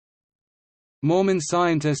Mormon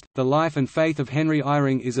Scientist, The Life and Faith of Henry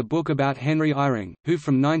Eyring is a book about Henry Eyring, who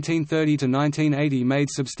from 1930 to 1980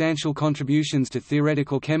 made substantial contributions to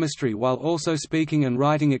theoretical chemistry while also speaking and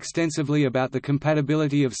writing extensively about the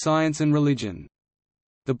compatibility of science and religion.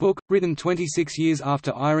 The book, written 26 years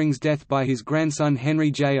after Eyring's death by his grandson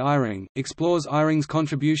Henry J. Eyring, explores Eyring's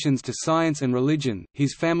contributions to science and religion,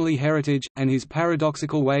 his family heritage, and his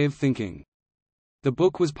paradoxical way of thinking. The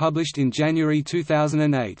book was published in January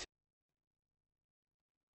 2008.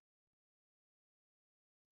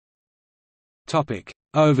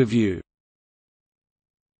 Overview.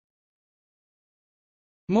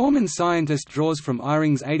 Mormon Scientist draws from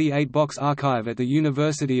Eyring's 88-box archive at the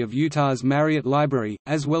University of Utah's Marriott Library,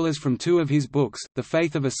 as well as from two of his books, The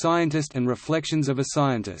Faith of a Scientist and Reflections of a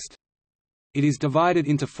Scientist. It is divided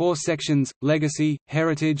into 4 sections: Legacy,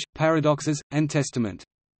 Heritage, Paradoxes, and Testament.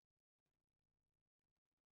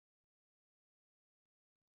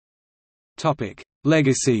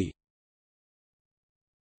 Legacy.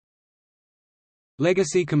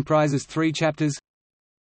 Legacy comprises 3 chapters.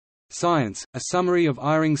 Science, a summary of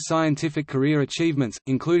Eyring's scientific career achievements,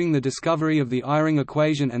 including the discovery of the Eyring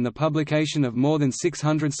equation and the publication of more than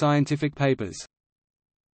 600 scientific papers.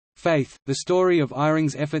 Faith, the story of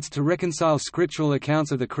Eyring's efforts to reconcile scriptural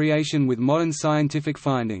accounts of the creation with modern scientific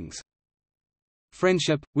findings.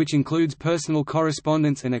 Friendship, which includes personal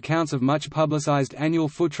correspondence and accounts of much publicized annual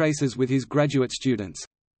foot races with his graduate students.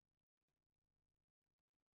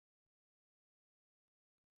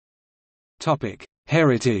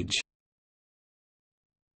 Heritage.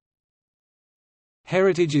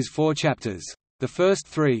 Heritage is 4 chapters. The first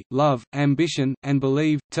 3, Love, Ambition, and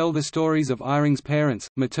Believe, tell the stories of Eyring's parents,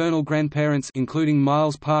 maternal grandparents including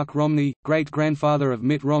Miles Park Romney, great-grandfather of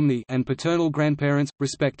Mitt Romney, and paternal grandparents,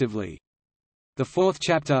 respectively. The 4th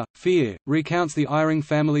chapter, Fear, recounts the Eyring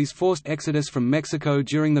family's forced exodus from Mexico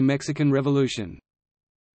during the Mexican Revolution.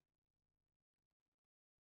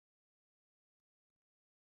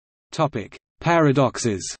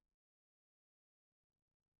 Paradoxes.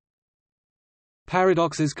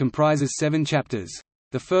 Paradoxes comprises 7 chapters.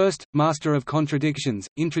 The first, Master of Contradictions,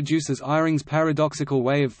 introduces Eyring's paradoxical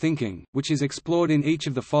way of thinking, which is explored in each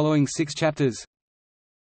of the following 6 chapters.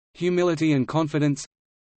 Humility and Confidence,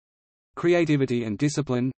 Creativity and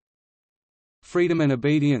Discipline, Freedom and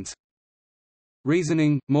Obedience,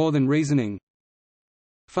 Reasoning, More Than Reasoning,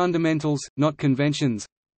 Fundamentals, Not Conventions,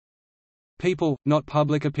 People, Not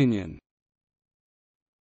Public Opinion.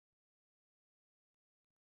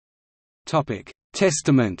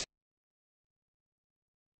 Testament.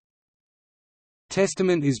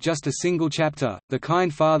 Testament is just a single chapter, The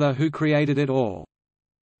Kind Father Who Created It All.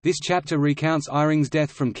 This chapter recounts Eyring's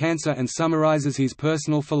death from cancer and summarizes his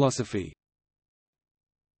personal philosophy.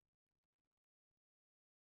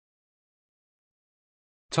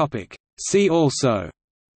 See also: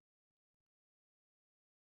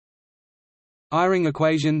 Eyring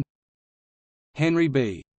equation, Henry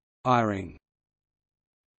B. Eyring.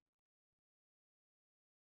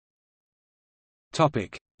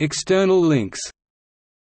 External links: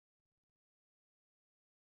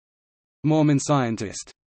 Mormon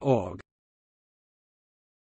Scientist.org